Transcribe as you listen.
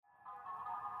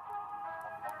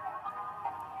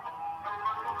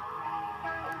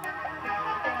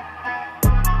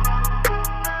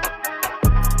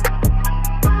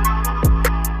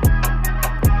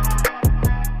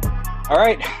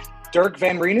right, Dirk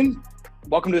Van Reenan,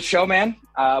 welcome to the show, man.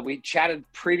 We chatted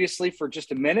previously for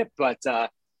just a minute, but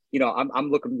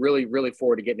I'm looking really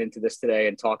forward to getting into this today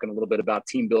and talking a little bit about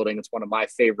team building. It's one of my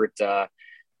favorite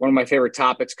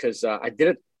topics because I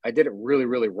did it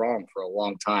really wrong for a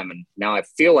long time, and now I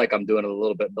feel like I'm doing it a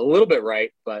little bit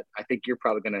right. But I think you're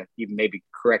probably going to even maybe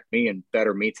correct me and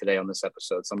better me today on this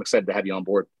episode. So I'm excited to have you on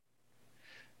board.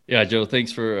 Yeah, Joe,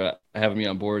 thanks for having me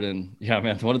on board. And yeah,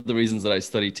 man, one of the reasons that I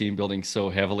study team building so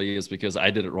heavily is because I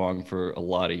did it wrong for a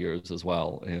lot of years as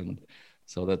well. And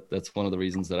so that's one of the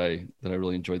reasons that I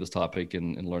really enjoy this topic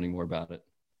and learning more about it.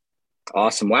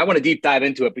 Awesome. Well, I want to deep dive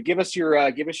into it, but give us your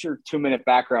 2-minute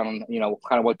background on,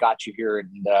 kind of what got you here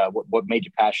and what made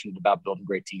you passionate about building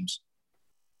great teams.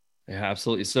 Yeah,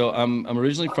 absolutely. So I'm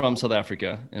originally from South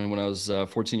Africa, and when I was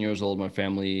 14 years old, my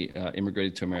family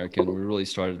immigrated to America, and we really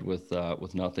started with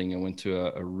nothing. I went to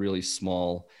a really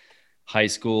small high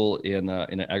school in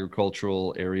an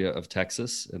agricultural area of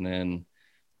Texas, and then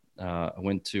I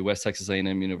went to West Texas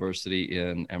A&M University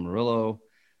in Amarillo.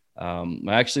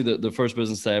 Actually, the first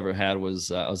business I ever had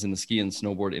was I was in the ski and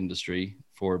snowboard industry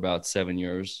for about 7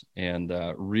 years, and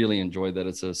really enjoyed that.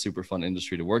 It's a super fun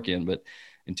industry to work in, but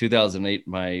in 2008,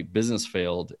 my business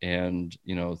failed, and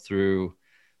through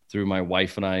my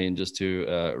wife and I, and just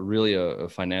to really a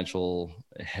financial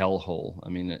hellhole. I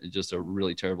mean, just a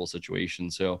really terrible situation.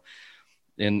 So,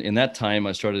 in that time,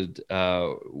 I started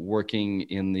working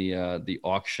in the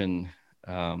auction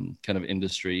kind of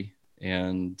industry,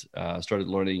 and started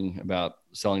learning about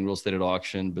selling real estate at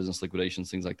auction, business liquidations,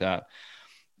 things like that.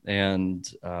 And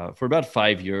for about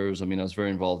 5 years, I mean, I was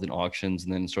very involved in auctions,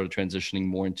 and then started transitioning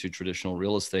more into traditional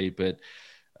real estate, but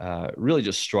really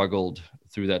just struggled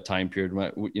through that time period.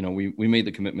 We made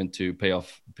the commitment to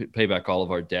pay back all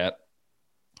of our debt.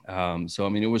 So, I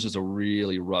mean, it was just a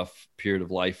really rough period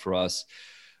of life for us.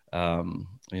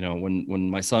 When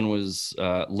my son was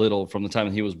little, from the time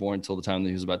that he was born till the time that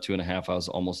he was about 2.5, I was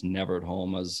almost never at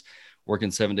home. I was working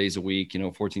 7 days a week,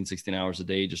 14, 16 hours a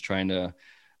day, just trying to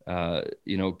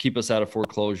keep us out of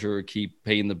foreclosure, keep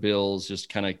paying the bills, just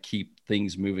kind of keep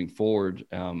things moving forward.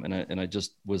 And I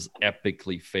just was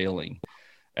epically failing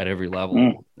at every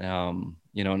level.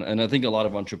 And I think a lot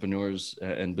of entrepreneurs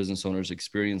and business owners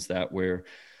experience that, where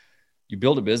you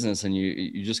build a business and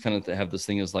you just kind of have this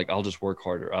thing is like, I'll just work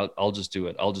harder. I'll just do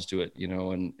it.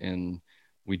 And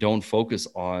we don't focus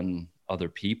on other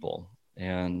people.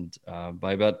 And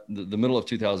by about the middle of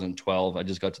 2012, I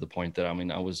just got to the point that, I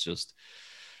mean, I was just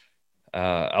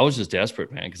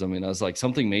desperate, man. Cause I mean, I was like,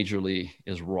 something majorly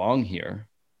is wrong here.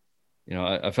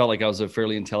 I felt like I was a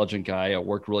fairly intelligent guy. I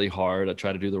worked really hard. I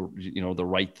tried to do the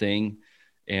right thing.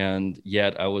 And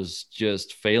yet I was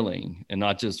just failing, and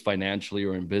not just financially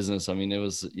or in business. I mean, it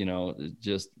was,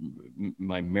 just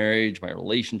my marriage, my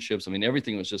relationships. I mean,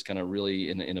 everything was just kind of really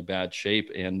in a bad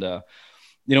shape. And,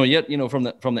 yet, from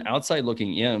the outside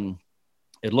looking in,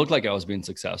 it looked like I was being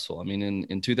successful. I mean,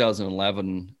 in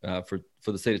 2011, for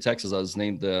the state of Texas, I was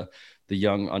named the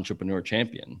young entrepreneur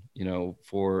champion,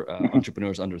 for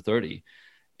entrepreneurs under 30.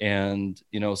 And,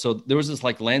 so there was this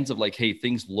like lens of like, hey,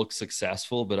 things look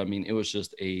successful, but I mean, it was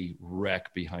just a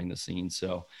wreck behind the scenes.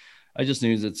 So I just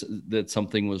knew that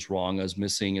something was wrong. I was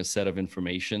missing a set of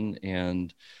information,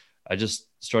 and I just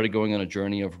started going on a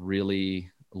journey of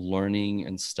really learning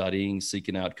and studying,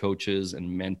 seeking out coaches and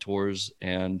mentors.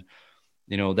 And,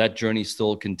 that journey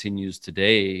still continues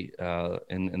today.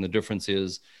 And the difference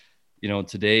is,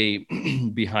 today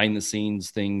behind the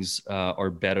scenes, things are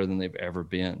better than they've ever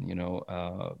been.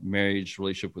 Marriage,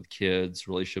 relationship with kids,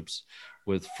 relationships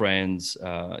with friends,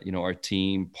 our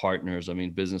team, partners. I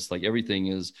mean, business, like everything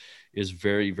is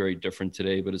very, very different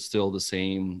today, but it's still the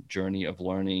same journey of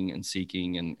learning and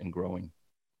seeking and growing.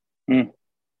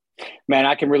 Man,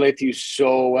 I can relate to you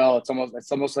so well. It's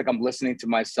almost like I'm listening to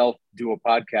myself do a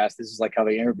podcast. This is like how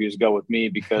the interviews go with me,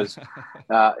 because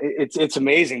it's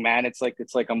amazing, man. It's like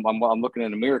I'm looking in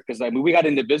the mirror, because I mean, we got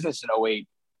into business in '08,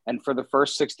 and for the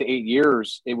first 6 to 8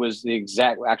 years, it was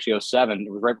actually '07.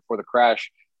 It was right before the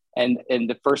crash, and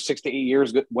the first 6 to 8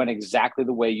 years went exactly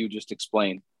the way you just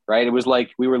explained. Right? It was like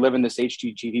we were living this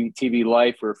HGTV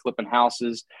life. We were flipping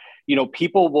houses.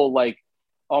 People will like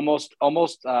almost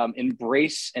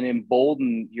embrace and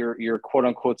embolden your quote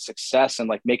unquote success, and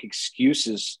like make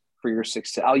excuses for your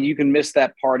success. Oh, you can miss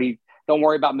that party. Don't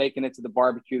worry about making it to the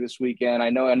barbecue this weekend. I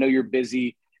know you're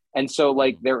busy. And so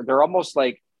like they're almost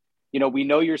like, we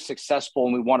know you're successful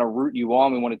and we want to root you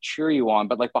on, we want to cheer you on,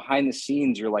 but like behind the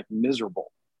scenes, you're like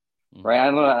miserable. Right.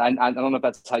 I don't know if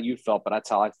that's how you felt, but that's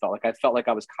how I felt. Like I felt like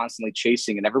I was constantly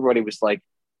chasing, and everybody was like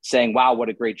saying, wow, what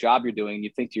a great job you're doing. And you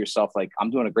think to yourself, like,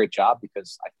 I'm doing a great job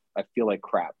because I feel like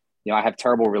crap. You know, I have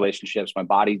terrible relationships. My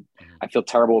body, I feel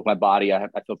terrible with my body. I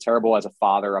feel terrible as a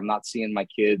father. I'm not seeing my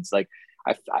kids. Like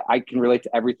I can relate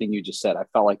to everything you just said. I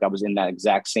felt like I was in that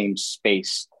exact same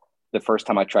space the first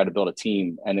time I tried to build a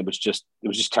team, and it was just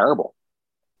terrible.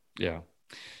 Yeah.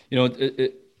 You know,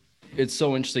 it's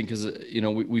so interesting because, you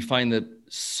know, we find that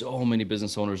so many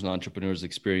business owners and entrepreneurs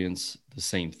experience the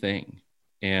same thing.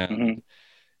 And,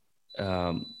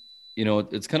 you know,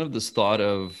 it's kind of this thought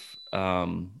of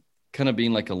kind of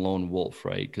being like a lone wolf,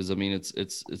 right? Because I mean,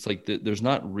 it's like there's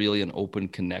not really an open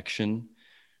connection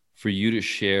for you to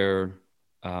share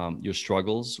your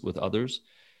struggles with others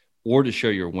or to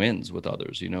share your wins with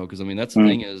others, you know, because I mean, that's the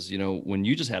thing is, you know, when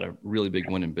you just had a really big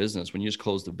win in business, when you just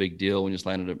closed a big deal, when you just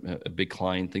landed a big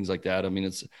client, things like that. I mean,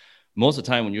 it's most of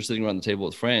the time when you're sitting around the table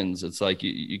with friends, it's like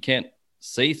you can't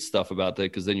say stuff about that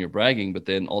because then you're bragging, but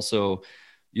then also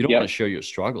you don't want to share your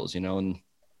struggles, you know, and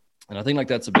I think like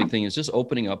that's a big thing is just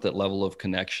opening up that level of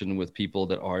connection with people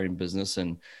that are in business.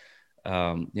 And,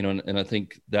 you know, and I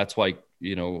think that's why,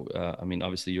 you know, I mean,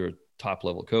 obviously you're a top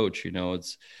level coach, you know,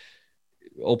 it's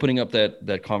opening up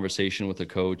that conversation with a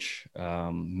coach,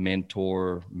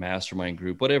 mentor, mastermind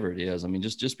group, whatever it is. I mean,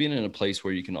 just being in a place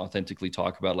where you can authentically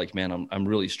talk about like, man, I'm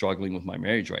really struggling with my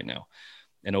marriage right now,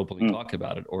 and openly talk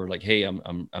about it. Or like, hey,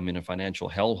 I'm in a financial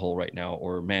hellhole right now.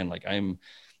 Or man, like I'm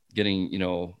getting, you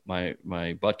know,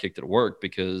 my butt kicked at work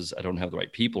because I don't have the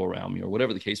right people around me, or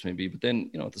whatever the case may be. But then,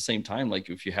 you know, at the same time, like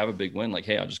if you have a big win, like,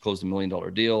 hey, I just closed $1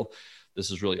 million deal. This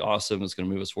is really awesome. It's going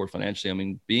to move us forward financially. I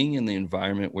mean, being in the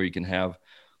environment where you can have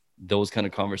those kind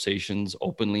of conversations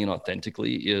openly and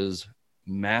authentically is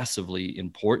massively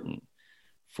important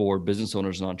for business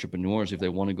owners and entrepreneurs if they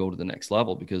want to go to the next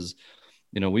level. Because,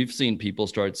 you know, we've seen people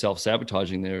start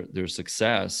self-sabotaging their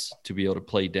success to be able to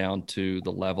play down to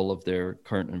the level of their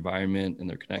current environment and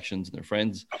their connections and their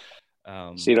friends.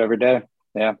 See it every day.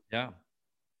 Yeah. Yeah.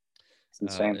 It's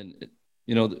insane.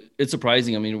 You know, it's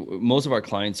surprising. I mean, most of our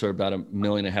clients are about $1.5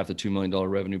 million to $2 million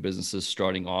revenue businesses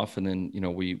starting off. And then, you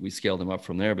know, we scale them up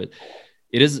from there, but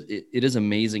it is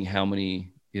amazing how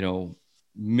many, you know,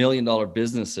 $1 million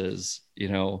businesses, you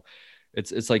know,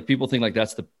 it's like people think like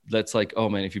that's like, oh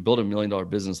man, if you build $1 million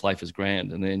business, life is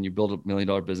grand. And then you build $1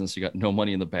 million business, you got no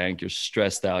money in the bank, you're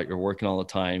stressed out, you're working all the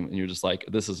time. And you're just like,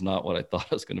 this is not what I thought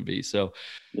it was going to be. So,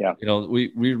 yeah, you know,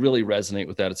 we really resonate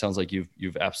with that. It sounds like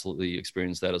you've absolutely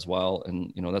experienced that as well.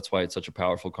 And, you know, that's why it's such a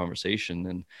powerful conversation.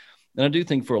 And I do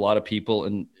think for a lot of people,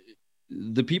 and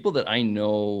the people that I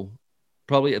know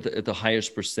probably at the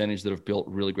highest percentage that have built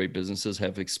really great businesses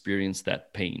have experienced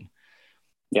that pain.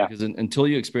 Yeah. Because until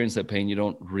you experience that pain, you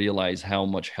don't realize how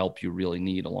much help you really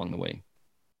need along the way.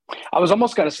 I was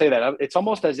almost going to say that it's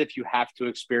almost as if you have to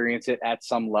experience it at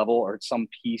some level or at some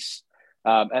piece.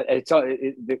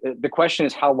 The question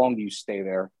is, how long do you stay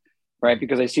there? Right.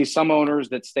 Because I see some owners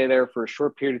that stay there for a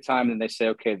short period of time and they say,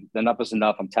 okay, enough is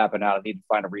enough. I'm tapping out. I need to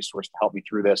find a resource to help me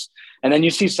through this. And then you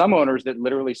see some owners that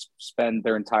literally spend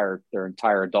their entire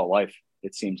adult life,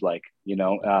 it seems like, you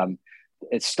know,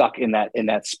 it's stuck in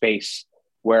that space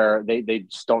where they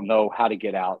just don't know how to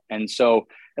get out. And so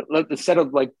instead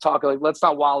of like talking, like, let's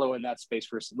not wallow in that space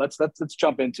first. Let's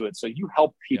jump into it. So you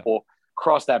help people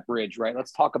cross that bridge, right?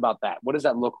 Let's talk about that. What does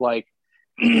that look like?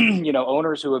 You know,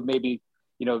 owners who have maybe,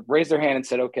 you know, raised their hand and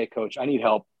said, okay, coach, I need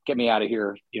help. Get me out of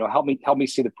here. You know, help me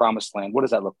see the promised land. What does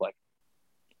that look like?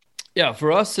 Yeah,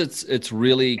 for us, it's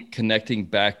really connecting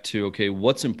back to, okay,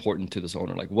 what's important to this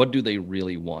owner? Like, what do they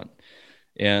really want?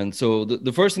 And so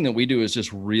the first thing that we do is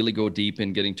just really go deep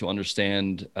in getting to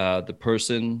understand the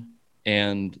person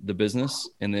and the business,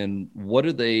 and then what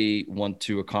do they want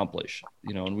to accomplish?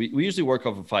 You know, and we usually work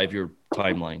off a 5-year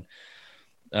timeline.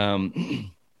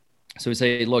 So we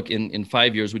say, look, in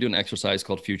 5 years, we do an exercise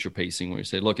called future pacing, where we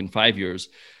say, look, in 5 years,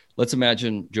 let's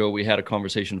imagine, Joe, we had a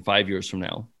conversation 5 years from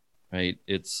now, right?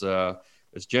 It's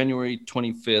January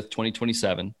 25th,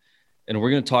 2027, and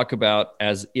we're going to talk about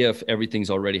as if everything's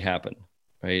already happened.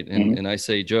 Right. And I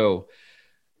say, Joe,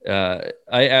 I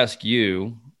ask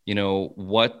you, you know,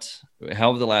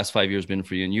 how have the last 5 years been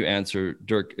for you? And you answer,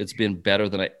 Dirk, it's been better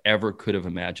than I ever could have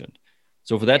imagined.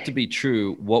 So for that to be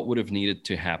true, what would have needed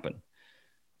to happen?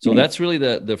 So that's really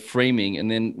the framing.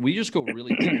 And then we just go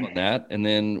really deep on that. And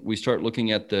then we start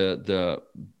looking at the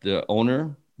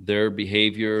owner, their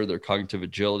behavior, their cognitive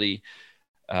agility.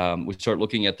 We start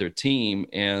looking at their team,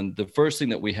 and the first thing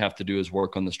that we have to do is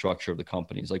work on the structure of the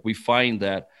companies. Like, we find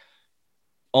that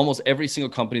almost every single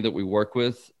company that we work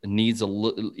with needs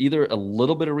either a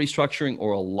little bit of restructuring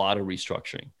or a lot of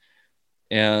restructuring.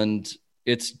 And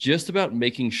it's just about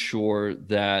making sure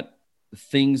that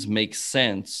things make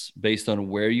sense based on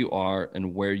where you are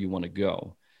and where you want to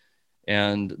go.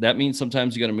 And that means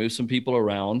sometimes you got to move some people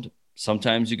around.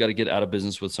 Sometimes you got to get out of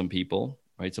business with some people,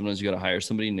 right? Sometimes you got to hire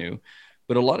somebody new.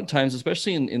 But a lot of times,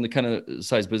 especially in the kind of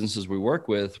size businesses we work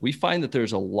with, we find that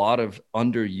there's a lot of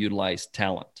underutilized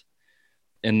talent.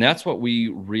 And that's what we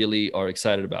really are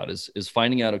excited about is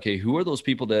finding out, okay, who are those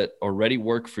people that already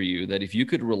work for you, that if you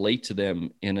could relate to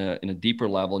them in a deeper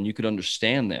level and you could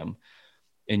understand them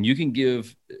and you can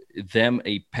give them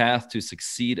a path to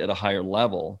succeed at a higher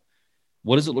level,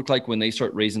 what does it look like when they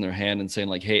start raising their hand and saying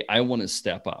like, hey, I want to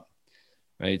step up,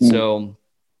 right? Mm-hmm. So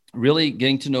really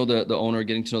getting to know the owner,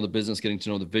 getting to know the business, getting to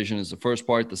know the vision is the first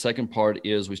part. The second part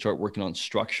is we start working on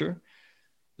structure.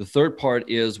 The third part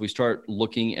is we start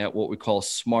looking at what we call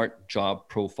smart job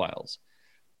profiles,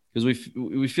 because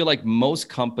we feel like most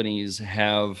companies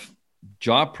have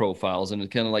job profiles and it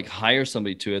kind of like hire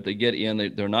somebody to it. They get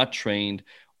in, they're not trained.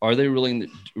 Are they really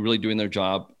doing their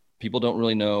job? People don't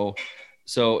really know.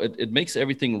 So it makes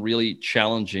everything really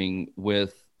challenging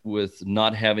with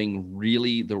not having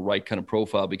really the right kind of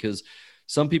profile, because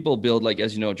some people build, like,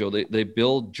 as you know, Joe, they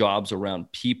build jobs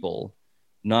around people,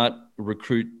 not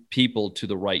recruit people to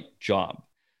the right job.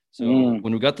 So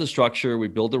when we got the structure, we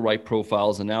build the right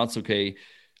profiles, and now it's okay.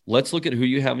 Let's look at who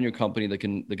you have in your company that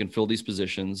can fill these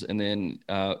positions. And then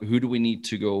who do we need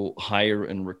to go hire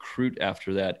and recruit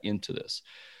after that into this?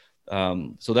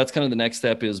 So that's kind of the next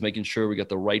step, is making sure we got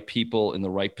the right people in the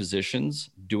right positions,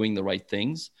 doing the right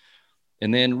things.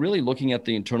 And then really looking at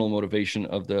the internal motivation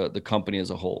of the company as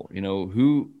a whole. You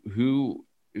know,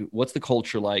 what's the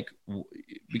culture like?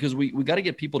 Because we got to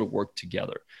get people to work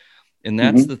together. And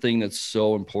that's the thing that's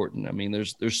so important. I mean,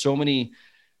 there's so many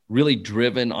really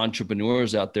driven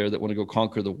entrepreneurs out there that want to go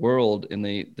conquer the world, and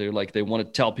they're like, they want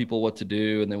to tell people what to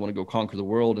do and they want to go conquer the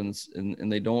world,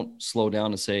 and they don't slow down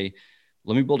and say,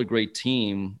 let me build a great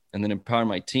team and then empower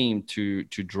my team to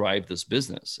drive this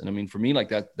business. And I mean, for me, like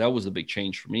that was a big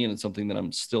change for me. And it's something that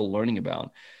I'm still learning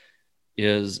about,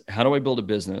 is how do I build a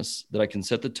business that I can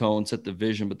set the tone, set the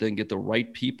vision, but then get the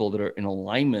right people that are in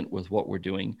alignment with what we're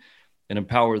doing and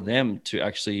empower them to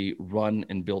actually run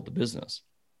and build the business.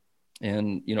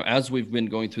 And, you know, as we've been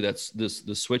going through this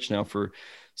switch now for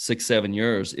 6-7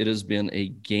 years, it has been a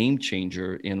game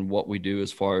changer in what we do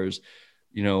as far as,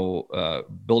 you know,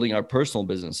 building our personal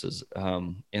businesses,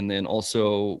 and then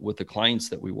also with the clients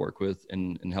that we work with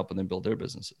and helping them build their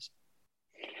businesses.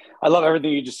 I love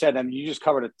everything you just said. I mean, you just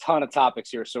covered a ton of topics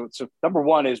here. So number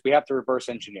one is we have to reverse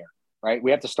engineer, right?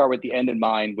 We have to start with the end in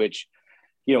mind, which,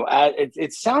 you know,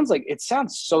 it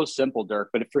sounds so simple, Dirk,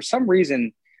 but if for some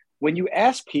reason, when you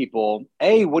ask people,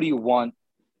 A, what do you want?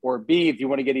 Or B, if you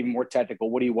want to get even more technical,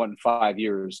 what do you want in 5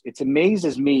 years? It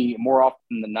amazes me more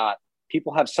often than not,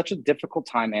 people have such a difficult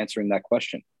time answering that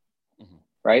question,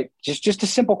 right? Just a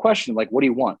simple question, like, what do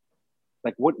you want?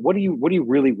 Like, what do you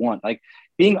really want? Like,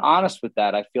 being honest with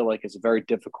that, I feel like is very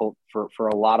difficult for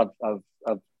a lot of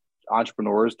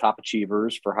entrepreneurs, top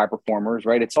achievers, for high performers,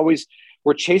 right? It's always,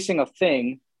 we're chasing a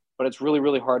thing, but it's really,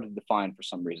 really hard to define for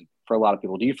some reason for a lot of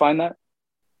people. Do you find that?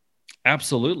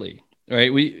 Absolutely.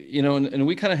 Right. We, you know, and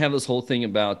we kind of have this whole thing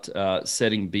about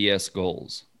setting BS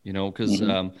goals, you know, because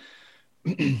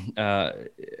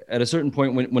at a certain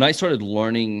point when I started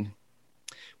learning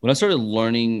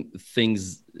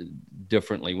things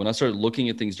differently, when I started looking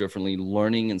at things differently,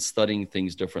 learning and studying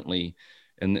things differently,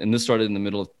 and this started in the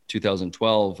middle of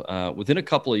 2012, within a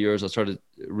couple of years, I started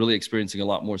really experiencing a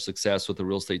lot more success with the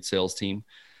real estate sales team.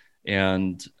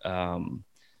 And,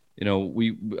 you know,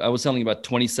 I was selling about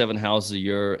 27 houses a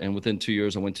year, and within 2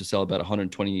 years, I went to sell about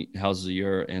 120 houses a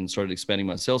year and started expanding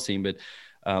my sales team. But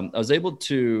I was able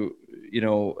to, you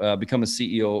know, become a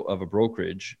CEO of a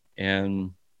brokerage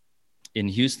and in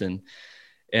Houston.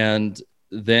 And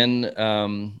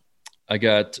then I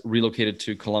got relocated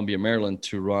to Columbia, Maryland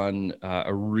to run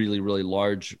a really, really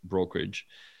large brokerage.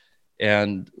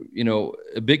 And, you know,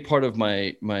 a big part of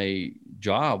my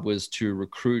job was to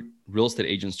recruit real estate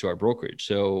agents to our brokerage.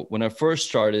 So when I first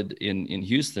started in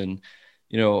Houston,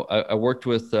 you know, I worked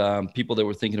with people that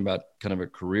were thinking about kind of a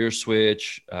career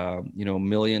switch, you know, $1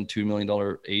 million, $2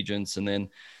 million agents. And then,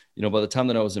 you know, by the time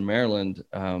that I was in Maryland,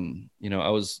 you know, I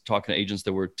was talking to agents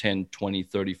that were 10, 20,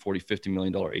 30, 40, $50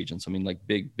 million agents. I mean, like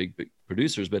big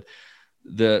producers. But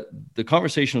the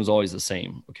conversation was always the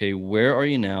same. Okay, where are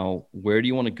you now? Where do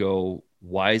you want to go?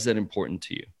 Why is that important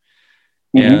to you?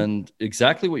 And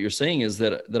exactly what you're saying is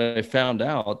that I found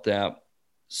out that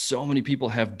so many people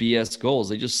have BS goals.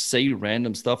 They just say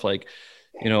random stuff like,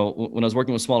 you know, when I was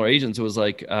working with smaller agents, it was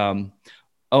like, oh,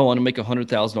 I want to make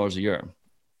 $100,000 a year.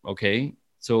 Okay,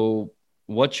 so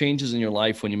what changes in your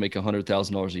life when you make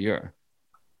 $100,000 a year?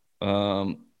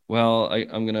 Well,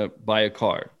 I'm going to buy a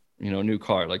car. new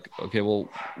car. Like, okay, well,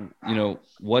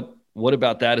 what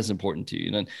about that is important to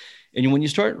you? And when you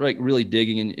start like really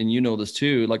digging, and this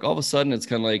too, like all of a sudden it's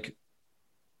kind of like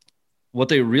what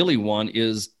they really want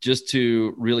is just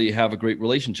to really have a great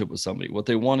relationship with somebody. What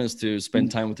they want is to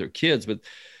spend time with their kids, but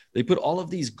they put all of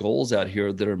these goals out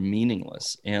here that are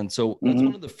meaningless. And so that's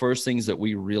one of the first things that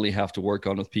we really have to work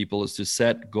on with people, is to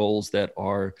set goals that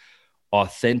are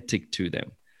authentic to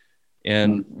them.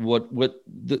 And what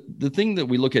the thing that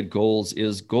we look at goals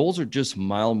are just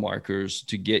mile markers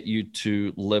to get you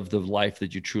to live the life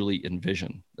that you truly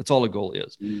envision. That's all a goal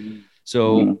is.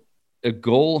 So a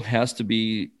goal has to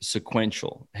be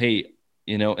sequential. Hey,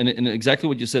 and exactly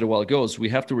what you said a while ago is we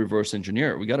have to reverse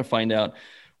engineer. We got to find out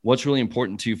what's really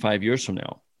important to you 5 years from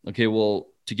now. Okay, well,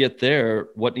 to get there,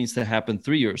 what needs to happen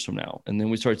 3 years from now? And then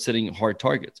we start setting hard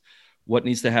targets. What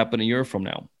needs to happen a year from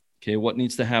now? Okay, what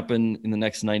needs to happen in the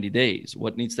next 90 days?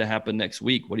 What needs to happen next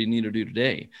week? What do you need to do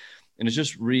today? And it's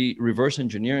just reverse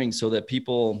engineering so that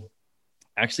people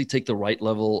actually take the right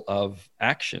level of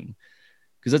action.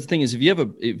 Because that's the thing is, if you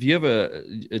have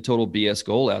a total BS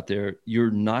goal out there,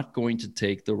 you're not going to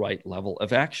take the right level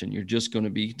of action. You're just going to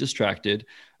be distracted.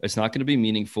 It's not going to be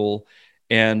meaningful.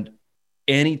 And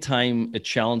anytime a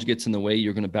challenge gets in the way,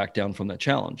 you're going to back down from that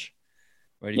challenge.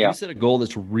 Right? If you set a goal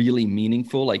that's really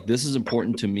meaningful, like this is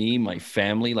important to me, my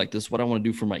family, like this is what I want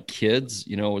to do for my kids,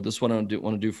 or this is what I want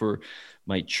to do for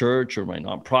my church or my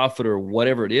nonprofit or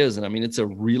whatever it is. And I mean, it's a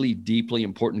really deeply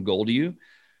important goal to you.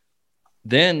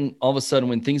 Then all of a sudden,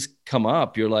 when things come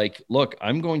up, you're like, look,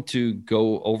 I'm going to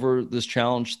go over this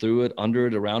challenge, through it, under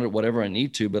it, around it, whatever I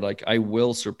need to, but like I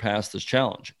will surpass this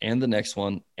challenge and the next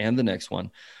one and the next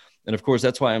one. And of course,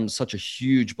 that's why I'm such a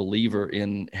huge believer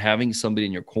in having somebody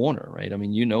in your corner, right? I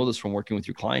mean, this from working with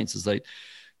your clients, is like,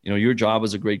 your job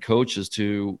as a great coach is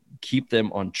to keep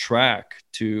them on track,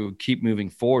 to keep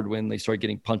moving forward when they start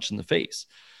getting punched in the face.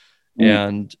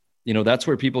 And, that's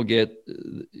where people get,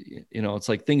 it's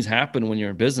like things happen when you're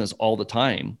in business all the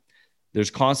time. There's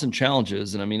constant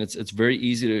challenges. And I mean, it's very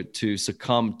easy to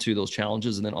succumb to those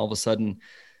challenges. And then all of a sudden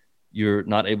you're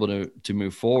not able to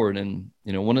move forward. And,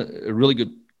 a really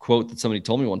good quote that somebody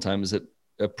told me one time is that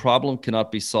a problem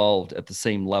cannot be solved at the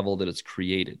same level that it's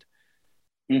created.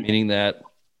 Meaning that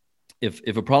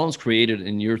if a problem is created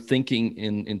and you're thinking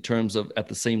in terms of at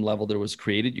the same level that it was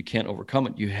created, you can't overcome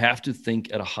it. You have to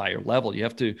think at a higher level. You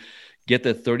have to get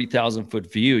that 30,000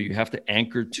 foot view. You have to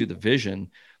anchor to the vision,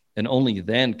 and only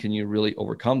then can you really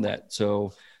overcome that.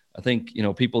 So I think,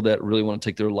 people that really want to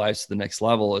take their lives to the next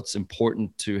level, it's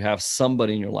important to have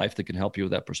somebody in your life that can help you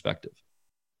with that perspective.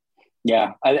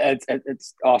 Yeah,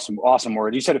 it's awesome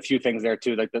word. You said a few things there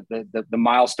too, like the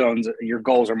milestones. Your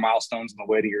goals are milestones on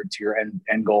the way to your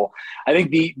end goal. I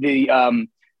think the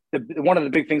one of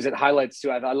the big things that highlights too.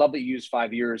 I love that you use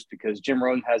 5 years, because Jim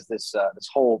Rohn has this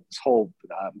whole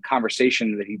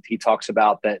conversation that he talks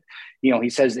about, that he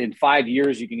says in 5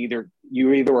 years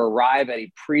you either arrive at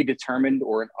a predetermined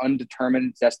or an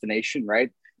undetermined destination,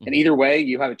 right? And either way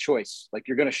you have a choice. Like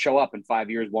you're going to show up in 5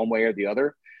 years one way or the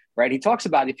other. Right. He talks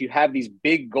about if you have these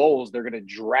big goals, they're going to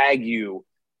drag you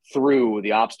through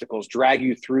the obstacles, drag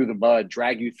you through the mud,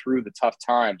 drag you through the tough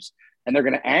times. And they're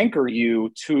going to anchor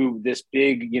you to this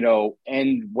big,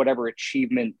 end, whatever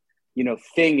achievement,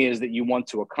 thing is that you want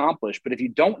to accomplish. But if you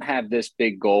don't have this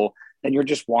big goal, then you're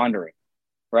just wandering.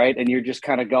 Right. And you're just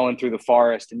kind of going through the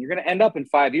forest, and you're going to end up in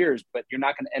 5 years, but you're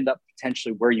not going to end up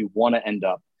potentially where you want to end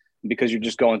up, because you're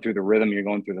just going through the rhythm. You're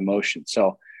going through the motion.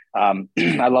 So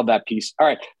I love that piece. All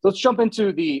right, so let's jump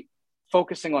into the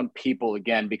focusing on people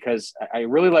again, because I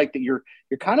really like that you're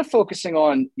kind of focusing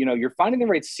on, you're finding the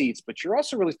right seats, but you're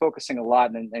also really focusing a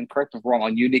lot, and correct me if I'm wrong,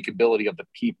 on unique ability of the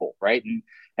people, right?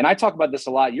 And I talk about this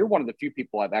a lot. You're one of the few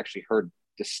people I've actually heard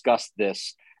discuss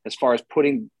this, as far as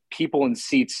putting people in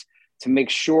seats to make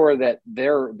sure that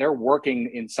they're working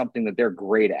in something that they're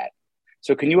great at.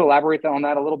 So can you elaborate on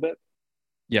that a little bit?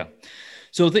 Yeah.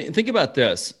 So think about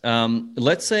this.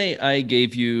 Let's say I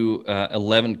gave you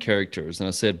 11 characters and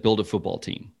I said, build a football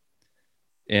team.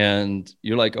 And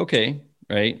you're like, okay,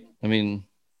 right? I mean,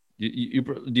 do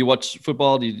you watch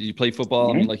football? Do you play football?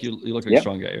 Mm-hmm. I mean, like you look like a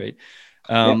strong guy,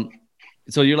 right?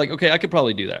 So you're like, okay, I could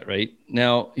probably do that, right?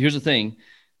 Now, here's the thing.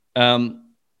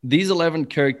 These 11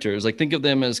 characters, like think of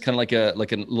them as kind of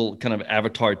like a little kind of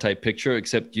avatar type picture,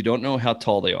 except you don't know how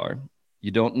tall they are. You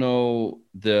don't know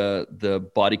the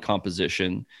body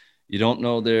composition. You don't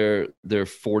know their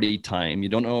 40 time. You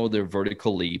don't know their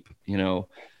vertical leap. You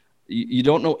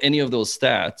don't know any of those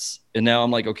stats. And now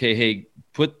I'm like, okay, hey,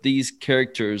 put these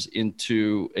characters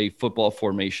into a football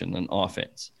formation, an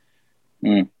offense.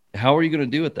 How are you going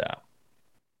to do with that?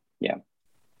 Yeah.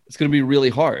 it's going to be really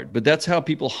hard. But that's how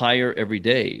people hire every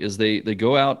day, is they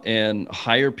go out and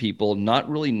hire people not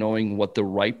really knowing what the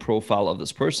right profile of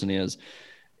this person is.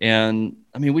 And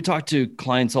I mean, we talk to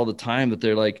clients all the time that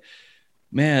they're like,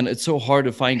 man, it's so hard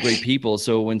to find great people.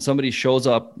 So when somebody shows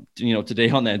up, today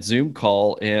on that Zoom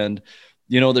call and,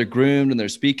 they're groomed and they're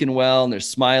speaking well and they're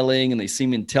smiling and they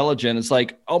seem intelligent, it's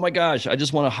like, oh my gosh, I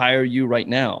just want to hire you right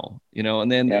now,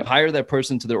 and then hire that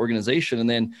person to their organization. And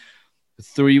then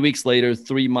 3 weeks later,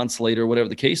 3 months later, whatever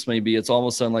the case may be, it's all of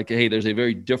a sudden like, hey, there's a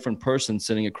very different person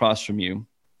sitting across from you,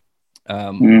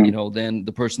 than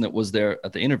the person that was there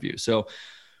at the interview. So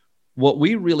what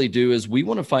we really do is we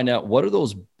want to find out what are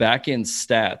those back end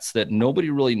stats that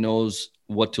nobody really knows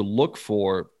what to look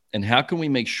for, and how can we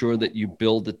make sure that you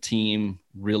build the team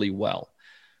really well.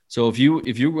 So if you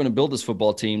were going to build this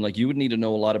football team, like, you would need to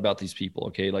know a lot about these people.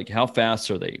 Okay. Like, how fast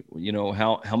are they?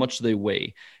 How much do they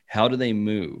weigh? How do they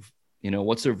move?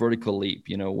 What's their vertical leap?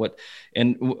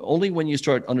 And only when you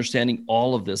start understanding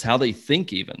all of this, how they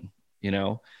think even,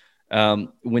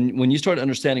 when you start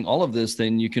understanding all of this,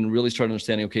 then you can really start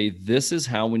understanding, okay, this is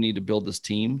how we need to build this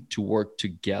team to work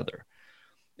together.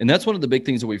 And that's one of the big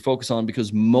things that we focus on,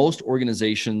 because most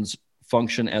organizations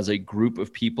function as a group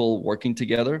of people working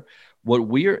together. What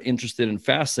we are interested and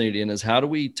fascinated in is, how do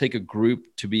we take a group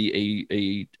to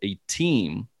be a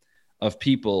team of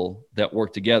people that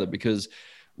work together? Because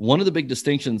one of the big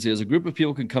distinctions is a group of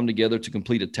people can come together to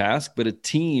complete a task, but a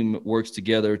team works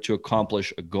together to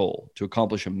accomplish a goal, to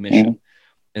accomplish a mission.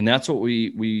 And that's what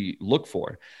we look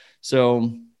for.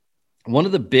 So one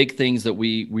of the big things that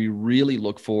we really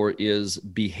look for is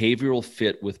behavioral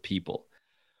fit with people.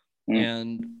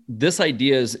 And this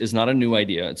idea is not a new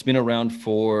idea. It's been around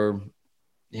for,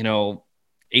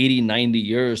 80, 90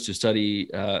 years to study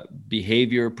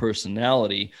behavior,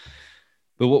 personality.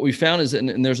 But what we found is,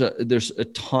 and there's a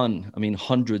ton,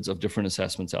 hundreds of different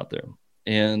assessments out there.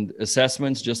 And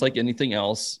assessments, just like anything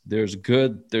else, there's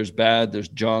good, there's bad, there's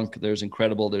junk, there's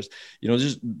incredible, there's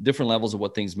just different levels of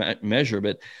what things measure.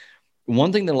 But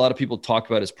one thing that a lot of people talk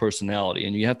about is personality.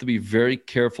 And you have to be very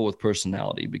careful with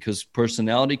personality, because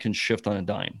personality can shift on a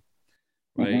dime,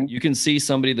 right? You can see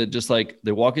somebody that just like,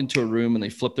 they walk into a room and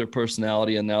they flip their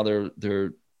personality, and now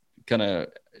they're kind of,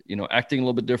 acting a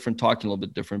little bit different, talking a little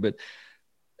bit different. But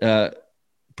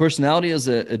personality is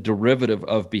a derivative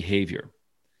of behavior.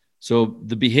 So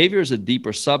the behavior is a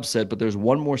deeper subset, but there's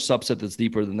one more subset that's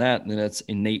deeper than that, and that's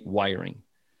innate wiring.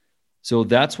 So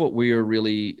that's what we are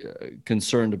really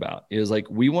concerned about, is like,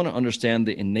 we want to understand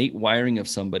the innate wiring of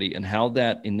somebody and how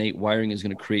that innate wiring is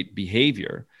going to create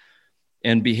behavior.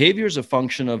 And behavior is a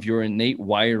function of your innate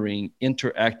wiring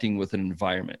interacting with an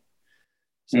environment.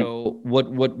 So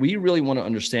what we really want to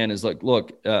understand is, like,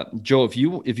 look, Joe, if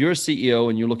you're a CEO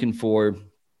and you're looking for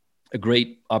a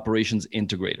great operations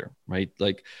integrator, right?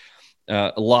 Like,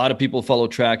 a lot of people follow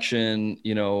Traction,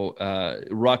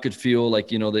 Rocket Fuel, like,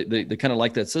 they kind of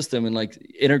like that system. And like,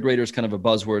 integrator is kind of a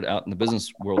buzzword out in the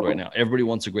business world right now. Everybody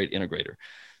wants a great integrator.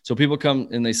 So people come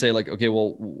and they say like, okay,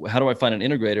 well, how do I find an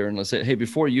integrator? And let's say, hey,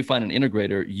 before you find an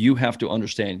integrator, you have to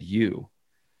understand you.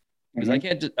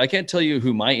 Because I can't tell you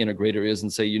who my integrator is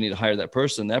and say you need to hire that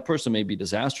person. That person may be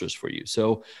disastrous for you.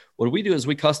 So what we do is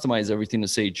we customize everything to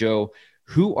say, Joe,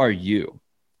 who are you?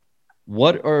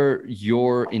 What are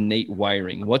your innate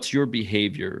wiring? What's your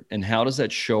behavior? And how does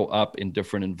that show up in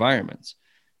different environments?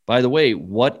 By the way,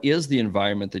 what is the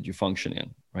environment that you function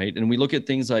in, right? And we look at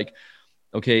things like,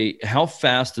 okay, how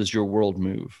fast does your world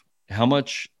move? How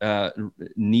much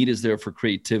need is there for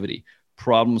creativity,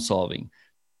 problem solving,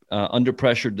 under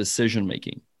pressure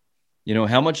decision-making?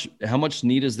 How much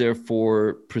need is there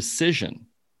for precision?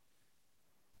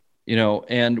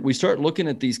 And we start looking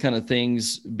at these kind of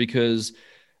things because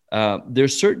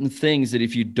there's certain things that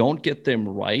if you don't get them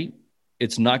right,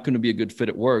 it's not going to be a good fit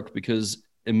at work. Because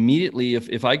immediately,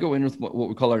 if I go in with what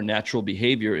we call our natural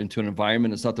behavior into an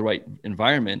environment, it's not the right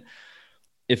environment.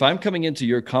 If I'm coming into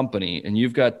your company and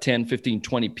you've got 10, 15,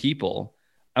 20 people,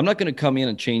 I'm not going to come in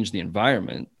and change the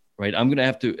environment, right? I'm going to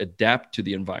have to adapt to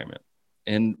the environment.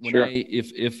 And when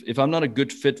if I'm not a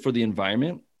good fit for the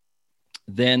environment,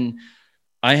 then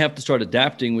I have to start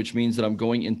adapting, which means that I'm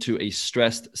going into a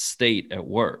stressed state at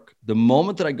work. The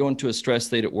moment that I go into a stressed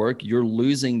state at work, you're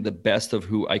losing the best of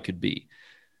who I could be.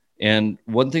 And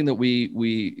one thing that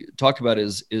we talk about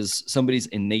is somebody's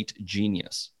innate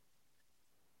genius.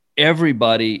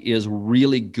 Everybody is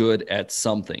really good at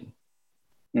something.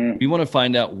 We want to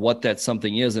find out what that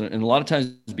something is. And a lot of times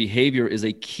behavior is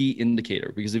a key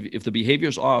indicator, because if the behavior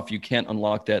is off, you can't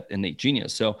unlock that innate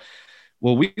genius. So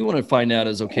what we want to find out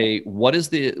is, okay, what does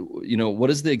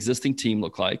the existing team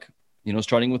look like?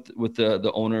 Starting with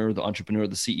the owner, the entrepreneur,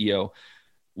 the CEO.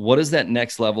 what does that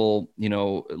next level,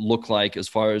 look like as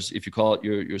far as, if you call it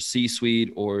your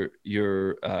C-suite or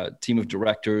your team of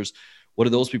directors? What do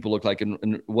those people look like?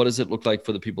 And what does it look like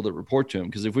for the people that report to them?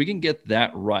 Because if we can get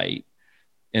that right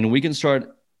and we can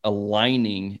start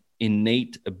aligning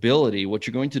innate ability, what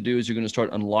you're going to do is you're going to start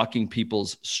unlocking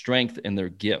people's strength and their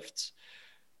gifts.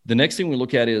 The next thing we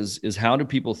look at is how do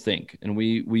people think? And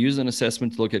we use an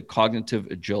assessment to look at cognitive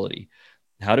agility.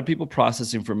 How do people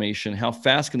process information? How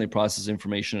fast can they process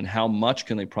information? And how much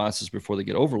can they process before they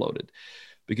get overloaded?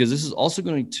 Because this is also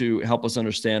going to help us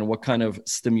understand what kind of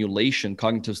stimulation,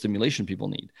 cognitive stimulation people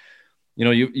need.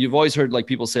 You've always heard like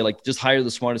people say, like, just hire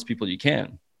the smartest people you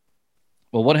can.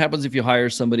 Well, what happens if you hire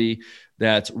somebody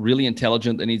that's really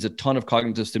intelligent, that needs a ton of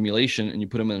cognitive stimulation, and you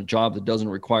put them in a job that doesn't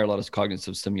require a lot of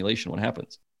cognitive stimulation? What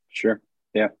happens? Sure.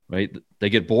 Yeah. Right. They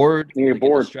get bored, they get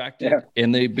distracted,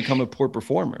 and they become a poor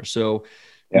performer. So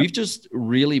we've just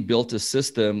really built a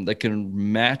system that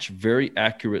can match very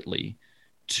accurately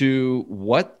to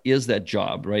what is that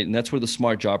job, right? And that's where the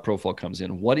smart job profile comes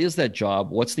in. What is that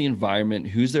job? What's the environment?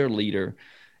 Who's their leader?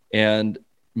 And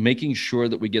making sure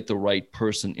that we get the right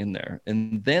person in there.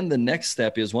 And then the next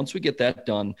step is, once we get that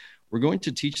done, we're going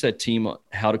to teach that team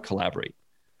how to collaborate.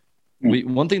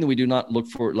 One thing that we do not look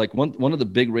for, like one of the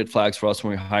big red flags for us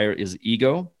when we hire, is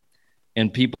ego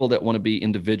and people that want to be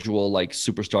individual, like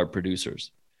superstar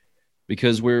producers,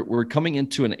 because we're coming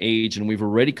into an age, and we've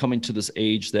already come into this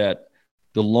age, that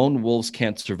the lone wolves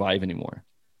can't survive anymore.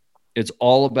 It's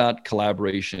all about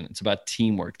collaboration. It's about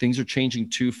teamwork. Things are changing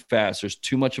too fast. There's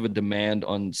too much of a demand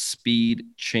on speed,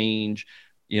 change,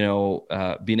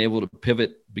 being able to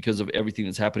pivot because of everything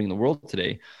that's happening in the world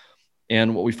today.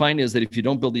 And what we find is that if you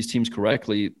don't build these teams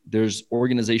correctly, there's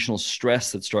organizational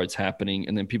stress that starts happening,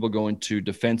 and then people go into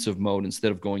defensive mode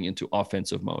instead of going into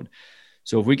offensive mode.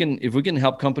 So if we can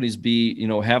help companies be,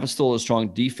 have still a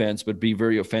strong defense, but be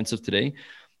very offensive today,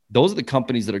 those are the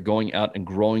companies that are going out and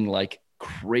growing like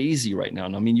crazy right now.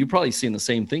 And I mean, you're probably seeing the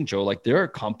same thing, Joe. Like, there are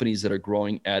companies that are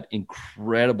growing at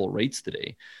incredible rates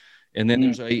today. And then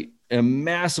there's a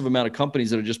massive amount of companies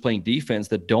that are just playing defense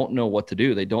that don't know what to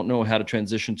do. They don't know how to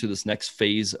transition to this next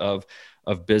phase of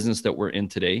business that we're in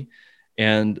today.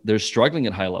 And they're struggling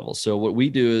at high levels. So what we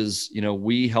do is,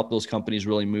 we help those companies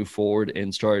really move forward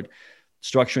and start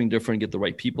structuring different, get the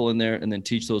right people in there, and then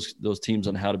teach those teams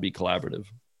on how to be collaborative.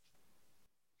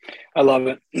 I love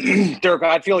it. Dirk,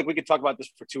 I feel like we could talk about this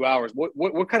for 2 hours.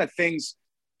 What kind of things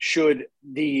should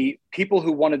the people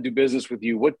who want to do business with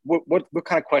you, what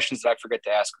kind of questions did I forget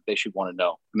to ask that they should want to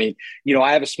know? I mean,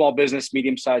 I have a small business,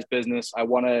 medium-sized business. I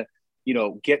want to,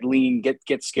 get lean, get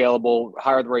scalable,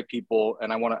 hire the right people.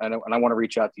 And I want to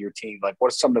reach out to your team. Like, what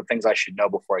are some of the things I should know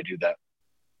before I do that?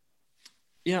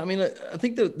 Yeah, I mean, I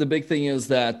think the big thing is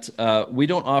that we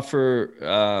don't offer,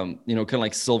 kind of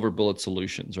like silver bullet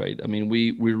solutions, right? I mean,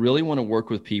 we really want to work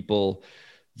with people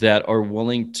that are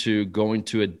willing to go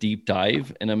into a deep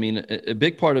dive. And I mean, a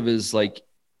big part of it is like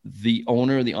the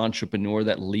owner, the entrepreneur,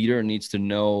 that leader needs to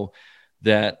know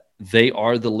that they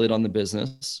are the lid on the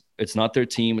business. It's not their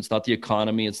team. It's not the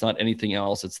economy. It's not anything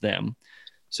else. It's them.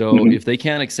 So if they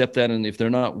can't accept that, and if they're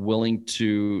not willing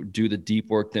to do the deep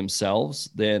work themselves,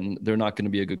 then they're not going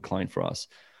to be a good client for us.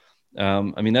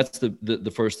 I mean, that's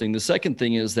the first thing. The second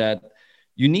thing is that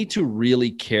you need to really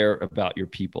care about your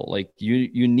people. Like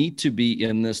you need to be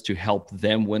in this to help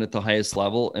them win at the highest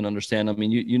level and understand. I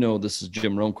mean, this is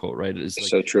Jim Rohn quote, right? It's like,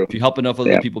 so true. If you help enough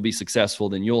other people be successful,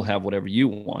 then you'll have whatever you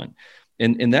want.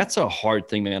 And that's a hard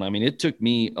thing, man. I mean, it took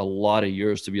me a lot of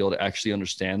years to be able to actually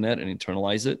understand that and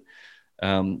internalize it.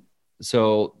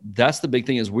 So that's the big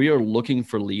thing, is we are looking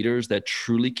for leaders that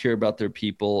truly care about their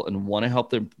people and want to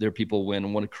help their people win,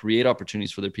 and want to create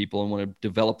opportunities for their people, and want to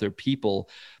develop their people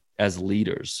as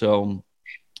leaders. So,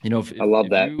 if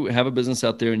you have a business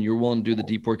out there and you're willing to do the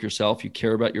deep work yourself, you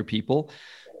care about your people,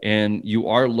 and you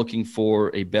are looking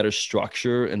for a better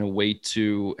structure and a way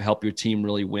to help your team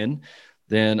really win,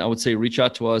 then I would say reach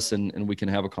out to us and we can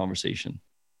have a conversation.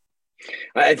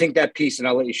 I think that piece, and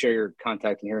I'll let you share your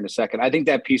contact in here in a second. I think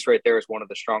that piece right there is one of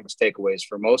the strongest takeaways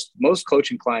for most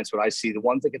coaching clients. What I see, the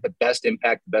ones that get the best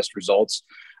impact, the best results,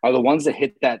 are the ones that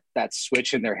hit that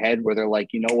switch in their head where they're like,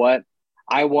 you know what,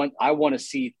 I want to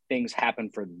see things happen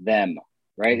for them,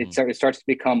 right? Mm-hmm. It starts to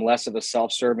become less of a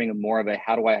self-serving and more of a,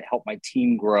 how do I help my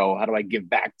team grow? How do I give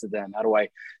back to them? How do I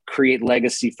create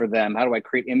legacy for them? How do I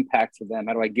create impact for them?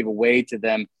 How do I give away to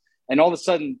them? And all of a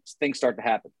sudden, things start to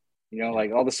happen.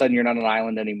 Like all of a sudden you're not an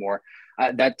island anymore.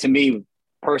 That to me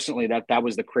personally, that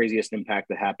was the craziest impact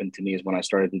that happened to me, is when I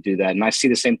started to do that. And I see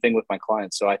the same thing with my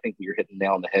clients. So I think you're hitting the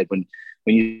nail on the head when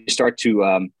you start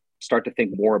to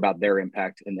think more about their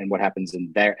impact and what happens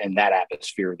in that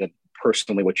atmosphere, that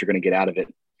personally what you're going to get out of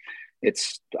it.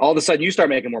 It's all of a sudden you start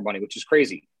making more money, which is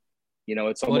crazy. You know,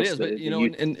 it's almost, well, it is,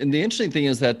 but and the interesting thing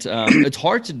is that it's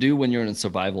hard to do when you're in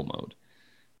survival mode.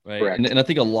 Right. And I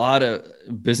think a lot of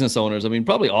business owners, I mean,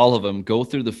 probably all of them go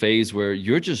through the phase where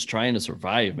you're just trying to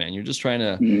survive, man. You're just trying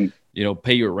to,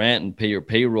 pay your rent and pay your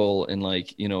payroll and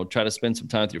try to spend some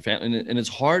time with your family. And it's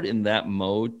hard in that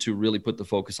mode to really put the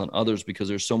focus on others because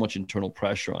there's so much internal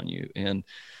pressure on you.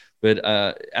 But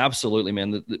absolutely,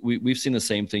 man, we've seen the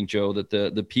same thing, Joe, that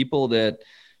the people that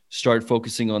start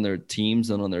focusing on their teams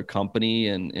and on their company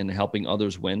and helping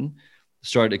others win,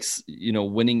 start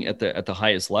winning at the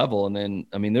highest level. And then,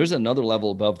 I mean, there's another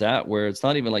level above that where it's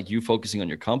not even like you focusing on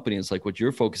your company. It's like what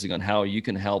you're focusing on, how you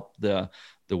can help the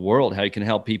world, how you can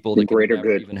help people that greater can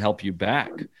good, even help you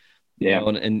back. Yeah.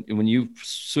 And when you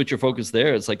switch your focus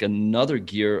there, it's like another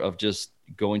gear of just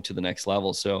going to the next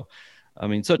level. So, I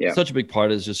mean, such a big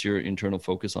part is just your internal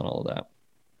focus on all of that.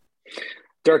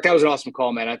 Dirk, that was an awesome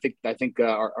call, man. I think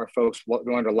our folks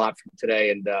learned a lot from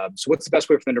today. And so what's the best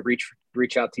way for them to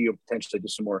reach out to you and potentially do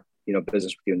some more,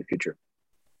 business with you in the future?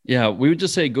 Yeah, we would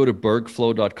just say go to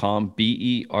bergflow.com,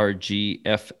 BERGFLOW,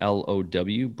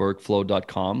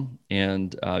 bergflow.com.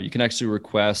 And you can actually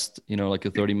request, like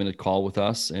a 30-minute call with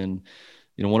us. And,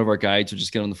 one of our guides will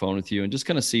just get on the phone with you and just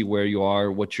kind of see where you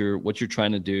are, what you're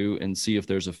trying to do, and see if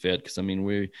there's a fit. Because, I mean,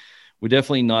 we're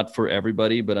definitely not for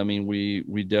everybody, but I mean,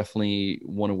 we definitely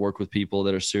want to work with people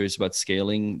that are serious about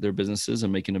scaling their businesses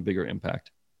and making a bigger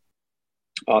impact.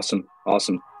 Awesome.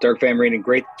 Dirk Van Reenan,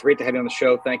 great to have you on the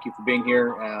show. Thank you for being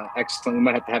here. Excellent. We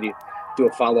might have to have you do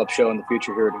a follow-up show in the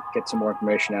future here to get some more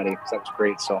information out of you, because that was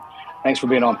great. So thanks for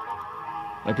being on.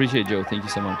 I appreciate it, Joe. Thank you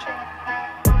so much.